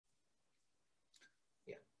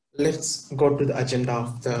Let's go to the agenda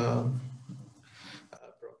of the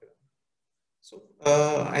program. So,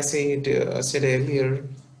 I said earlier,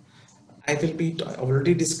 I will be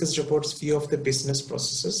already discussed about few of the business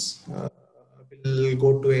processes. We'll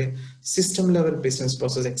go to a system level business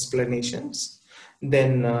process explanations.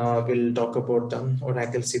 Then we'll talk about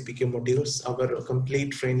Oracle CPQ modules. Our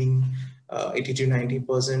complete training, 80 to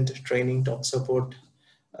 90% training talks about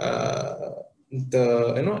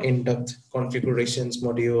the in-depth configurations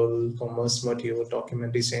module, commerce module,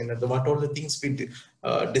 document designer, what all the things we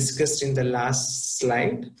discussed in the last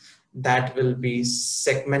slide, that will be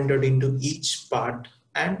segmented into each part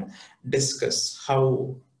and discuss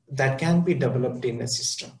how that can be developed in a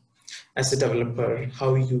system. As a developer,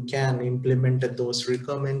 how you can implement those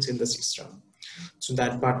requirements in the system. So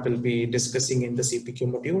that part will be discussing in the CPQ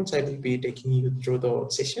modules. I will be taking you through the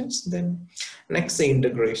sessions. Then next, the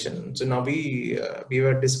integration. So now we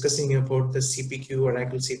were discussing about the CPQ,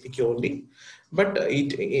 Oracle CPQ only, but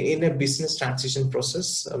in a business transition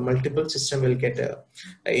process, multiple system will get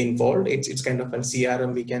involved. It's kind of a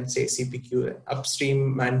CRM, we can say CPQ,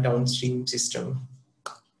 upstream and downstream system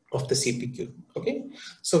of the CPQ. Okay,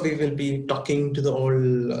 so we will be talking to the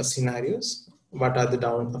all scenarios. What are the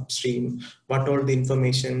upstream? What all the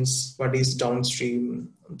informations? What is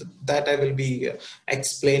downstream? That I will be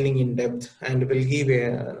explaining in depth, and will give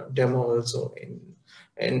a demo also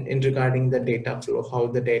in regarding the data flow, how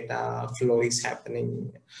the data flow is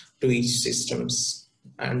happening to each systems,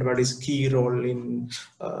 and what is key role in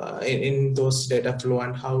those data flow,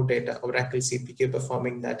 and how data Oracle CPQ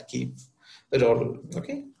performing that key role.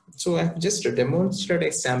 Okay, so I've just demonstrated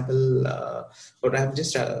a sample, or I've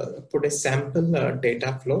just put a sample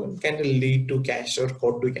data flow. It can lead to cache or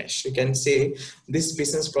code to cache. You can say this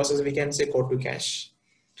business process, we can say code to cache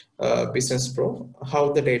business pro,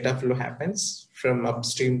 how the data flow happens from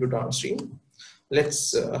upstream to downstream.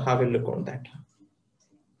 Let's have a look on that.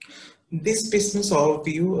 This business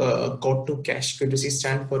overview, code to cache, courtesy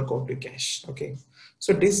stand for code to cache. Okay,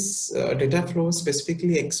 so this data flow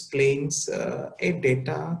specifically explains a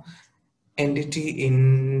data entity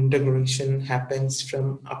integration happens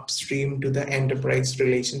from upstream to the enterprise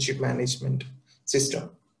relationship management system,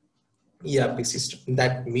 ERP system.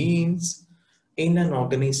 That means in an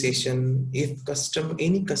organization, if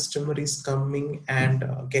any customer is coming and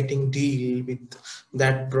getting deal with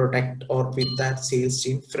that product or with that sales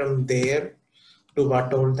team, from there to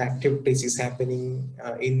what all the activities is happening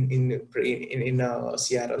in a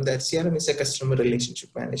CRM. That CRM is a customer relationship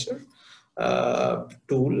manager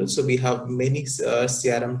tool. So we have many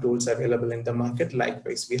CRM tools available in the market.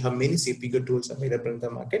 Likewise, we have many CPQ tools available in the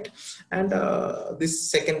market. And this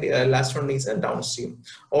second, last one is a downstream.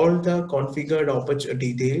 All the configured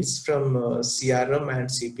details from CRM and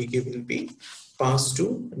CPQ will be passed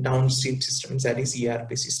to downstream systems, that is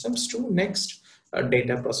ERP systems, to next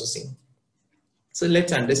data processing. So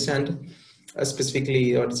let's understand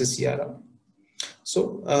specifically what is a CRM.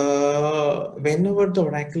 So whenever the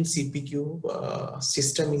Oracle CPQ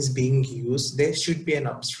system is being used, there should be an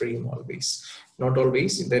upstream always. Not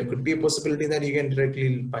always. There could be a possibility that you can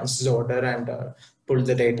directly punch the order and pull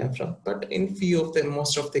the data from. But in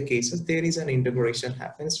most of the cases, there is an integration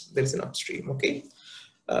happens. There is an upstream. Okay,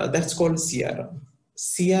 that's called CRM.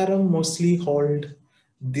 CRM mostly hold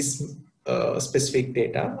this specific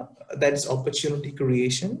data. That is opportunity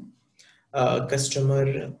creation,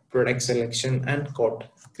 customer, product selection, and code,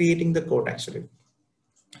 creating the code actually.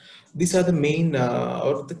 These are the main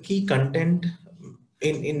or the key content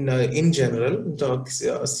in general. The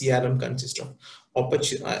CRM consists of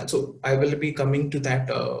opportunity. So I will be coming to that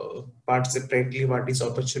part separately. What is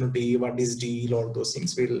opportunity? What is deal? All those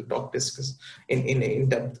things we'll discuss in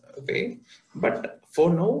depth way. But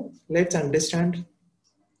for now, let's understand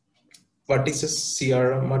what is a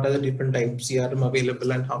CRM, what are the different types CRM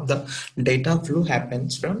available, and how the data flow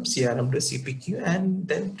happens from CRM to CPQ and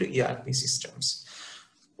then to ERP systems.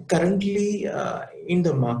 Currently in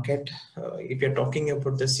the market, if you're talking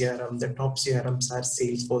about the CRM, the top CRMs are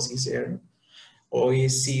Salesforce is here,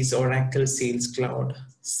 OEC's Oracle Sales Cloud,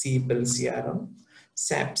 Siebel CRM,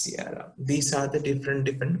 SAP CRM. These are the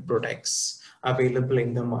different products available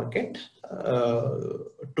in the market to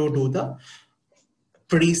do the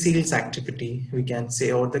pre-sales activity, we can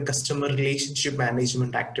say, or the customer relationship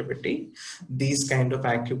management activity. These kind of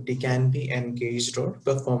activity can be engaged or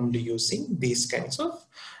performed using these kinds of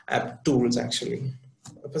tools actually.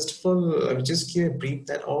 First of all, I will just give a brief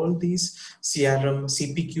that all these CRM,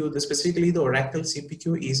 CPQ, specifically the Oracle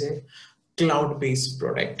CPQ is a cloud-based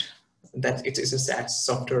product, that it is a SaaS,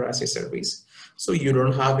 software as a service. So you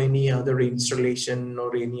don't have any other installation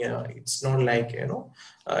or any, it's not like,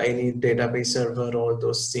 any database server or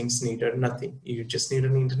those things needed, nothing. You just need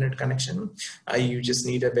an internet connection. You just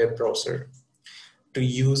need a web browser to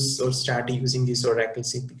use or start using this Oracle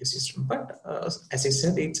CPQ system. But as I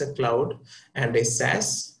said, it's a cloud and a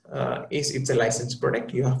SaaS. It's a licensed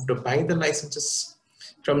product. You have to buy the licenses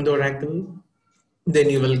from the Oracle, then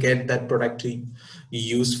you will get that product to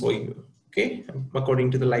use for you. Okay, according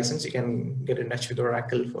to the license, you can get in touch with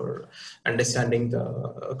Oracle for understanding the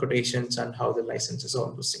quotations and how the licenses,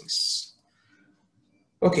 all those things.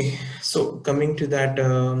 Okay, so coming to that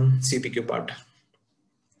CPQ part.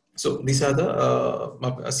 So these are the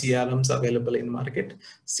CRMs available in market: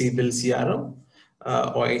 CBIL CRM,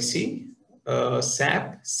 OIC,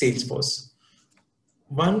 SAP, Salesforce.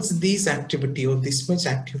 Once this activity or this much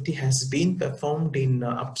activity has been performed in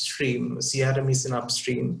upstream, CRM is in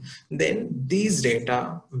upstream, then these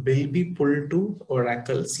data will be pulled to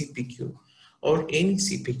Oracle CPQ or any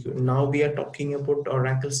CPQ. Now we are talking about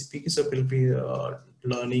Oracle CPQ, so we'll be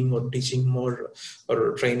learning or teaching more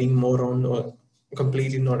or training more on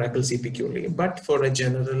complete in Oracle CPQ only. But for a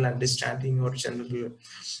general understanding or general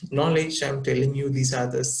knowledge, I'm telling you these are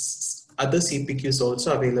the other CPQs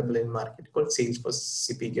also available in market called Salesforce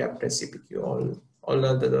CPQ, Appress CPQ, all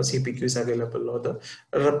other CPQs available, or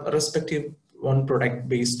the respective one product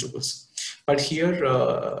based tools. But here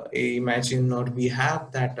imagine, or we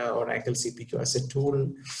have that Oracle CPQ as a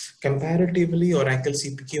tool. Comparatively, Oracle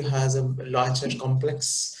CPQ has a larger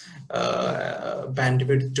complex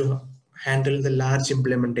bandwidth to handle the large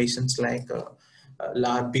implementations like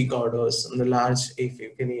large big orders, and the large, if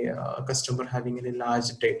any customer having any large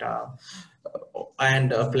data,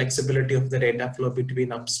 and flexibility of the data flow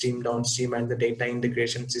between upstream, downstream, and the data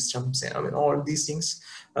integration systems. I mean, all these things,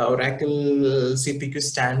 Oracle CPQ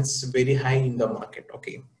stands very high in the market.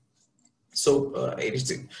 Okay. So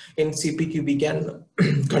in CPQ, we can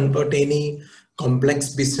convert any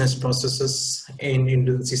complex business processes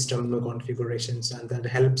into the system configurations, and that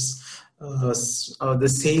helps the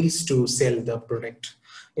sales to sell the product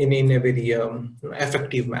in a very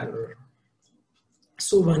effective manner.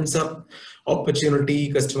 So once up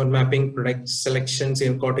opportunity, customer mapping, product selections,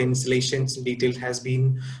 import installations detail has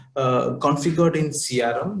been configured in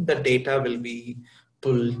CRM, the data will be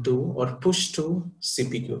pulled to or pushed to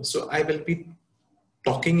CPQ. So I will be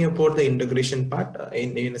talking about the integration part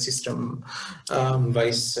in a system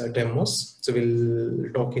wise demos. So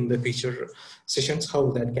we'll talk in the future sessions how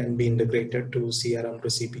that can be integrated to CRM to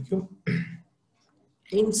CPQ.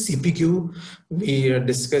 In CPQ, we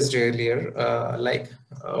discussed earlier,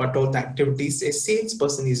 what all the activities a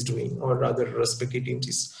salesperson is doing, or rather respective teams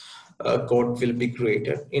is code will be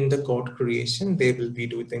created. In the code creation, they will be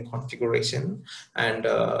doing configuration, and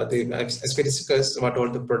as we discussed, what all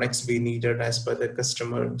the products we needed as per the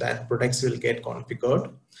customer, that products will get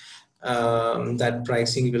configured. That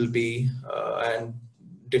pricing will be and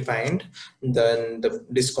defined, then the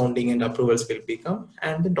discounting and approvals will become,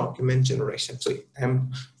 and the document generation. So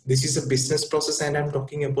this is a business process, and I'm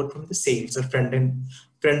talking about from the sales or front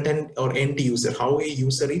end or end user, how a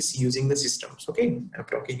user is using the systems. Okay, I'm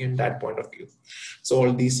talking in that point of view. So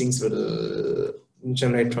all these things will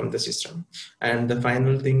generate from the system, and the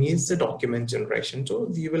final thing is the document generation. So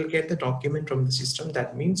you will get the document from the system.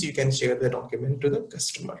 That means you can share the document to the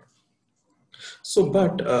customer. So,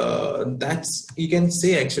 but that's, you can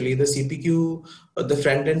say actually the CPQ, the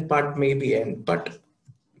front end part may be end, but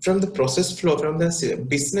from the process flow, from the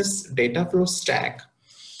business data flow stack,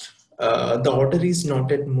 the order is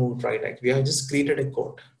not yet moved, right? Like we have just created a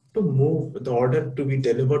code to move the order to be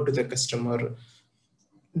delivered to the customer,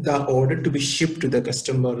 the order to be shipped to the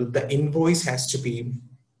customer, the invoice has to be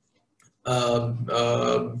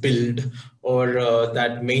build, or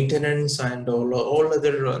that maintenance and all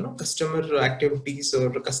other customer activities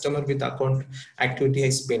or customer with account activity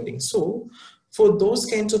is pending. So for those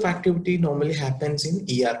kinds of activity normally happens in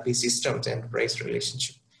ERP systems, enterprise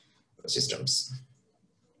relationship systems.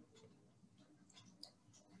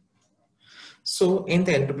 So in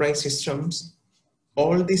the enterprise systems,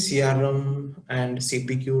 all the CRM and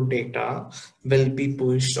CPQ data will be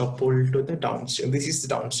pushed or pulled to the downstream. This is the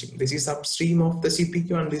downstream. This is upstream of the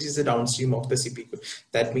CPQ, and this is the downstream of the CPQ.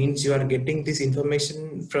 That means you are getting this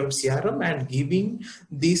information from CRM and giving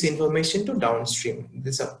this information to downstream,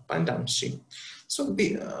 this up and downstream. So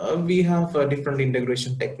we have different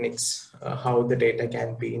integration techniques, how the data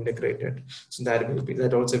can be integrated. So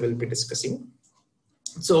that also will be discussing.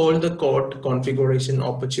 So all the code configuration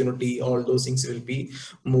opportunity, all those things will be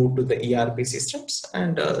moved to the ERP systems,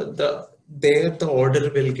 and there the order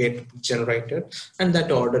will get generated, and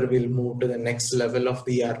that order will move to the next level of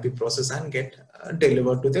the ERP process and get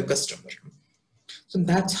delivered to the customer. So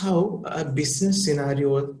that's how a business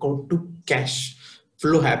scenario code to cash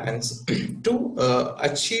flow happens. To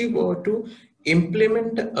achieve or to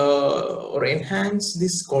implement or enhance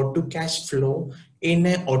this code to cash flow in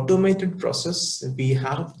an automated process, we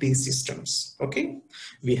have these systems. Okay,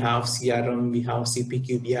 we have CRM, we have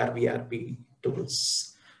CPQ, we have ERP tools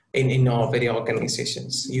in our very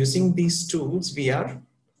organizations. Using these tools, we are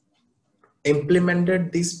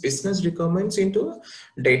implemented these business requirements into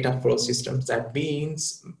data flow systems. That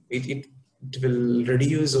means it will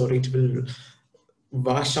reduce, or it will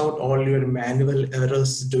wash out all your manual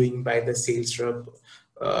errors doing by the sales rep,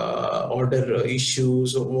 order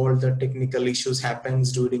issues, all the technical issues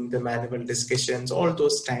happens during the manual discussions, all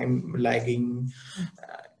those time lagging.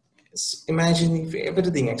 Imagine if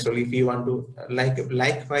everything, actually, if you want to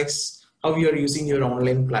likewise how you are using your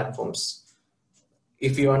online platforms.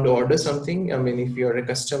 If you want to order something, I mean, if you're a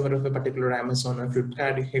customer of a particular Amazon or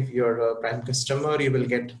Flipkart, if you're a Prime customer, you will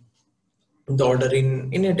get the order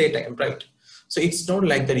in a daytime, right? So it's not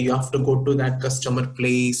like that you have to go to that customer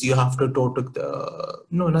place, you have to go to the,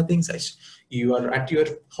 no, nothing such. You are at your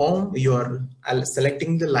home, you are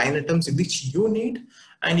selecting the line items which you need,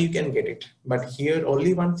 and you can get it. But here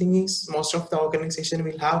only one thing is, most of the organization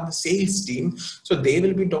will have the sales team, so they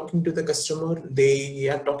will be talking to the customer, they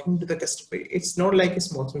are talking to the customer. It's not like a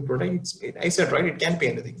smartphone product, I said, right, it can be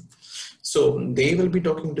anything. So they will be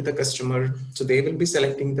talking to the customer, so they will be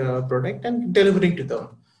selecting the product and delivering to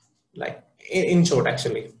them. Like in short,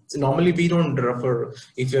 actually, so normally we don't refer.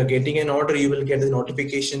 If you're getting an order, you will get the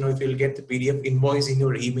notification, or if you'll get the PDF invoice in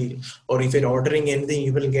your email, or if you're ordering anything,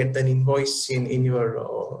 you will get an invoice in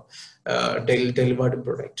your delivered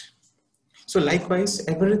product. So likewise,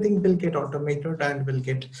 everything will get automated and will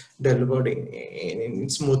get delivered in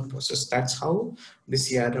smooth process. That's how the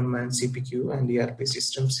CRM and CPQ and ERP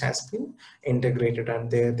systems has been integrated, and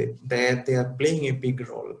they are playing a big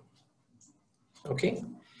role. Okay.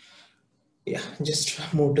 Yeah, just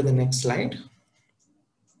move to the next slide.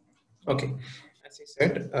 Okay, as I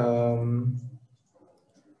said,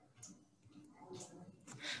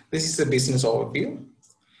 this is the business overview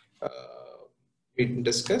we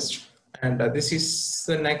discussed, and this is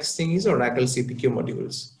the next thing is Oracle CPQ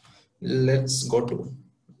modules. Let's go to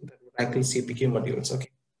the Oracle CPQ modules. Okay,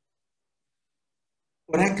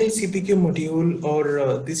 Oracle CPQ module,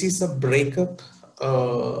 or this is a breakup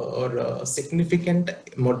or significant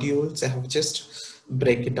modules. I have just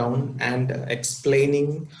break it down and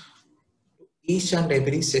explaining each and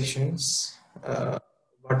every sessions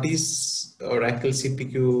what is Oracle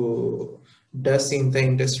CPQ does in the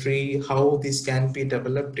industry, how this can be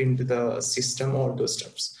developed into the system, all those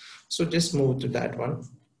steps. So just move to that one.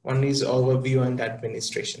 One is overview and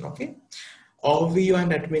administration. Okay, overview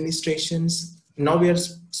and administrations. Now we are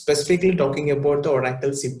specifically talking about the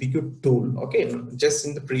Oracle CPQ tool. Okay, just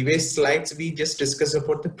in the previous slides, we just discussed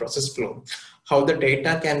about the process flow, how the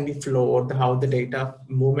data can be flowed, how the data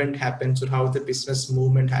movement happens, or how the business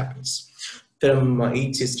movement happens from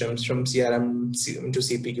each systems, from CRM to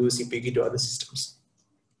CPQ, CPQ to other systems.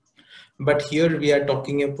 But here we are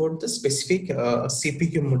talking about the specific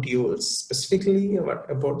CPQ modules, specifically about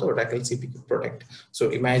the Oracle CPQ product.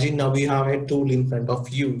 So imagine now we have a tool in front of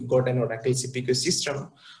you, you've got an Oracle CPQ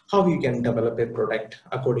system, how you can develop a product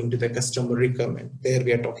according to the customer requirement. There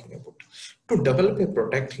we are talking about. To develop a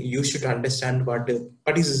product, you should understand what is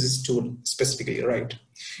this tool specifically, right?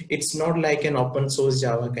 It's not like an open source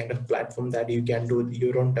Java kind of platform that you can do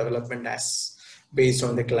your own development as based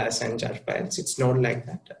on the class and jar files. It's not like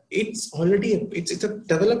that. It's already it's a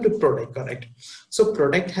developed product, correct? So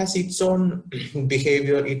product has its own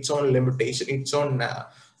behavior, its own limitation, its own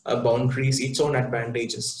boundaries, its own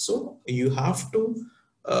advantages. So you have to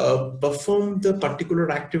perform the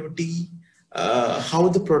particular activity how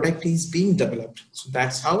the product is being developed. So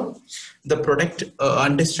that's how the product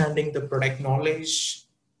understanding, the product knowledge,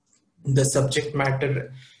 the subject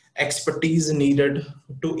matter expertise needed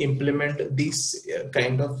to implement these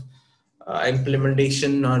kind of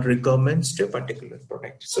implementation requirements to a particular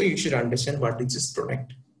product. So you should understand what is this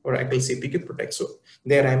product, Oracle CPQ product. So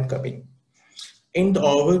there I am coming. In the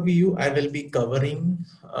overview, I will be covering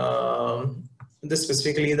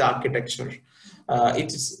specifically the architecture.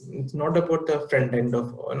 It's not about the front end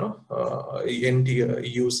of end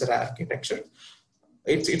user architecture.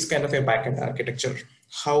 It's kind of a backend architecture.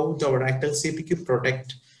 How the Oracle CPQ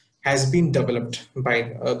product has been developed by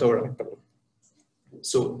the Oracle.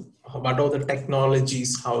 So what are the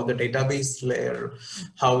technologies, how the database layer,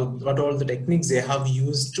 what all the techniques they have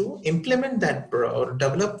used to implement that or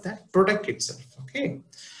develop that product itself. Okay.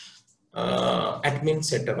 Admin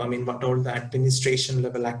setup, I mean, what all the administration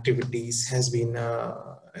level activities has been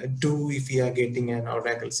do if we are getting an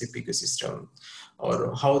Oracle CPQ system,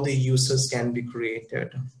 or how the users can be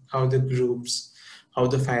created, how the groups, how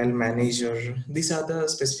the file manager. These are the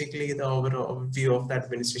specifically the overall view of the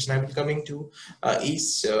administration. I will coming to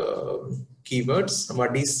each keywords.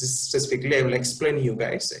 What is this specifically? I will explain you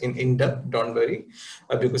guys in depth. Don't worry,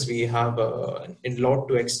 because we have a lot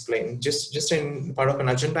to explain. Just in part of an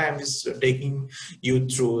agenda, I'm just taking you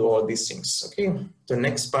through all these things. Okay. The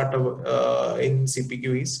next part of in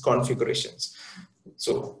CPQ is configurations.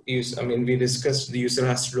 So I mean, we discussed the user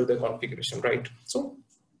has to do the configuration, right? So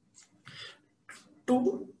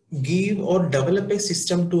to give or develop a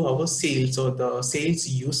system to our sales or the sales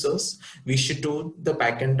users, we should do the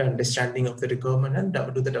backend understanding of the requirement and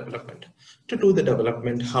do the development. To do the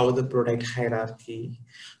development, how the product hierarchy,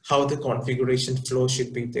 how the configuration flow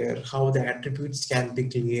should be there, how the attributes can be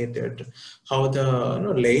created, how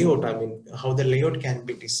the layout, I mean, how the layout can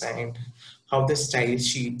be designed, how the style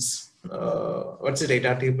sheets, what's the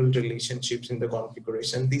data table relationships in the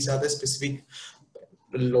configuration. These are the specific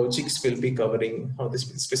logics will be covering, how this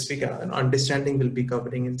specific understanding will be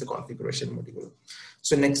covering in the configuration module.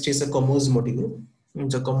 So next is a commerce module.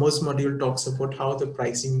 The commerce module talks about how the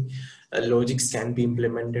pricing logics can be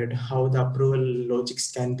implemented, how the approval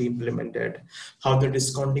logics can be implemented, how the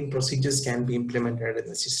discounting procedures can be implemented in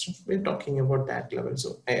the system. We're talking about that level.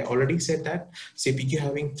 So I already said that CPQ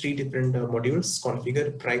having three different modules: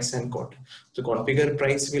 configure, price, and quote. So configure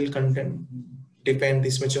price will contain depend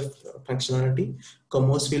this much of functionality,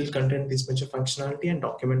 commerce will contain this much of functionality, and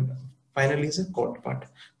document finally is a code part.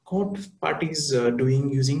 Code part is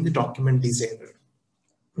doing using the document designer.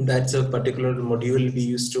 That's a particular module we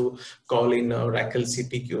used to call in Oracle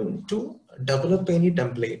CPQ to develop any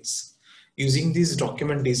templates. Using this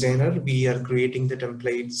document designer, we are creating the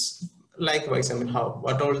templates. Likewise, I mean,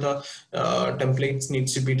 what all the templates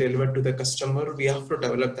needs to be delivered to the customer, we have to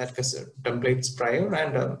develop that templates prior,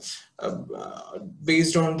 and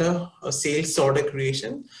based on the sales order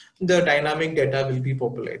creation, the dynamic data will be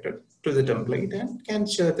populated to the template and can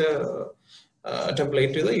share the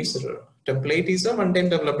template to the user. Template is a one-time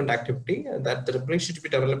development activity that the template should be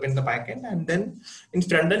developed in the backend, and then in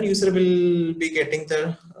front end user will be getting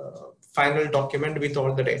the final document with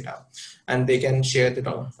all the data, and they can share the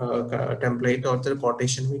template or the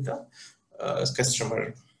quotation with the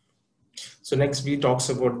customer. So next we talks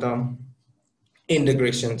about the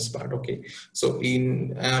integrations part. Okay, so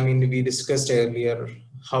we discussed earlier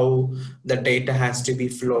how the data has to be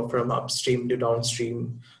flow from upstream to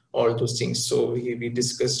downstream, all those things. So we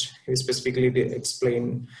specifically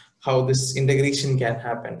explain how this integration can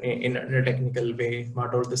happen in a technical way,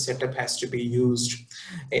 what all the setup has to be used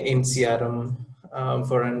in CRM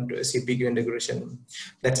for a CPQ integration,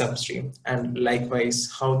 that's upstream, and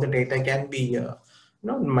likewise how the data can be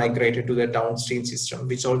migrated to the downstream system,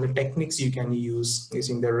 which all the techniques you can use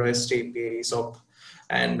using the REST APIs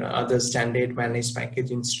and other standard managed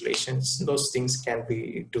package installations. Those things can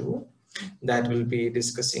be do. That will be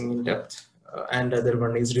discussing in depth. And other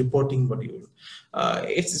one is reporting module.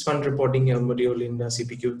 It's this one reporting module in the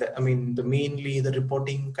CPQ. That, I mean, mainly the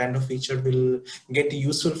reporting kind of feature will get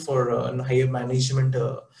useful for higher management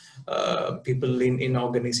people in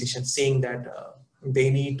organizations, saying that they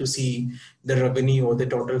need to see the revenue or the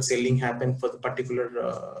total selling happen for the particular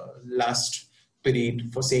last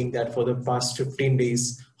period, for saying that for the past 15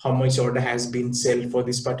 days, how much order has been sold for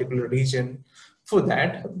this particular region. For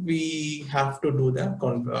that, we have to do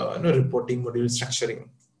the reporting module structuring.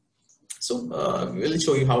 So we'll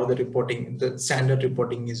show you how the standard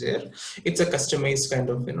reporting is here. It's a customized kind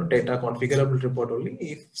of data configurable report only.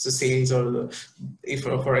 If the sales or if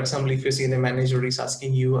for example, if you see the manager is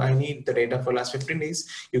asking you, I need the data for last 15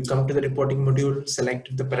 days, you come to the reporting module,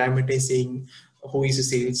 select the parameters saying who is a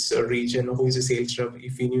sales region, who is a sales rep.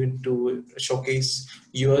 If you need to showcase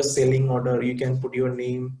your selling order, you can put your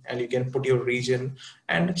name and you can put your region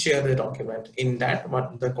and share the document. In that,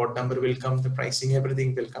 what the code number will come, the pricing,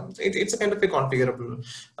 everything will come. It's a kind of a configurable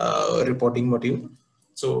reporting module.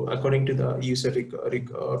 So according to the user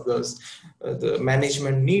the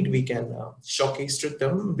management need, we can showcase to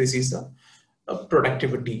them this is a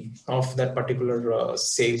productivity of that particular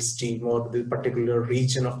sales team or the particular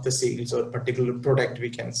region of the sales or particular product, we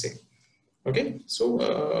can say. Okay,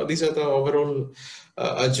 so these are the overall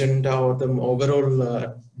agenda or the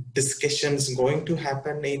overall discussions going to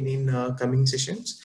happen in coming sessions.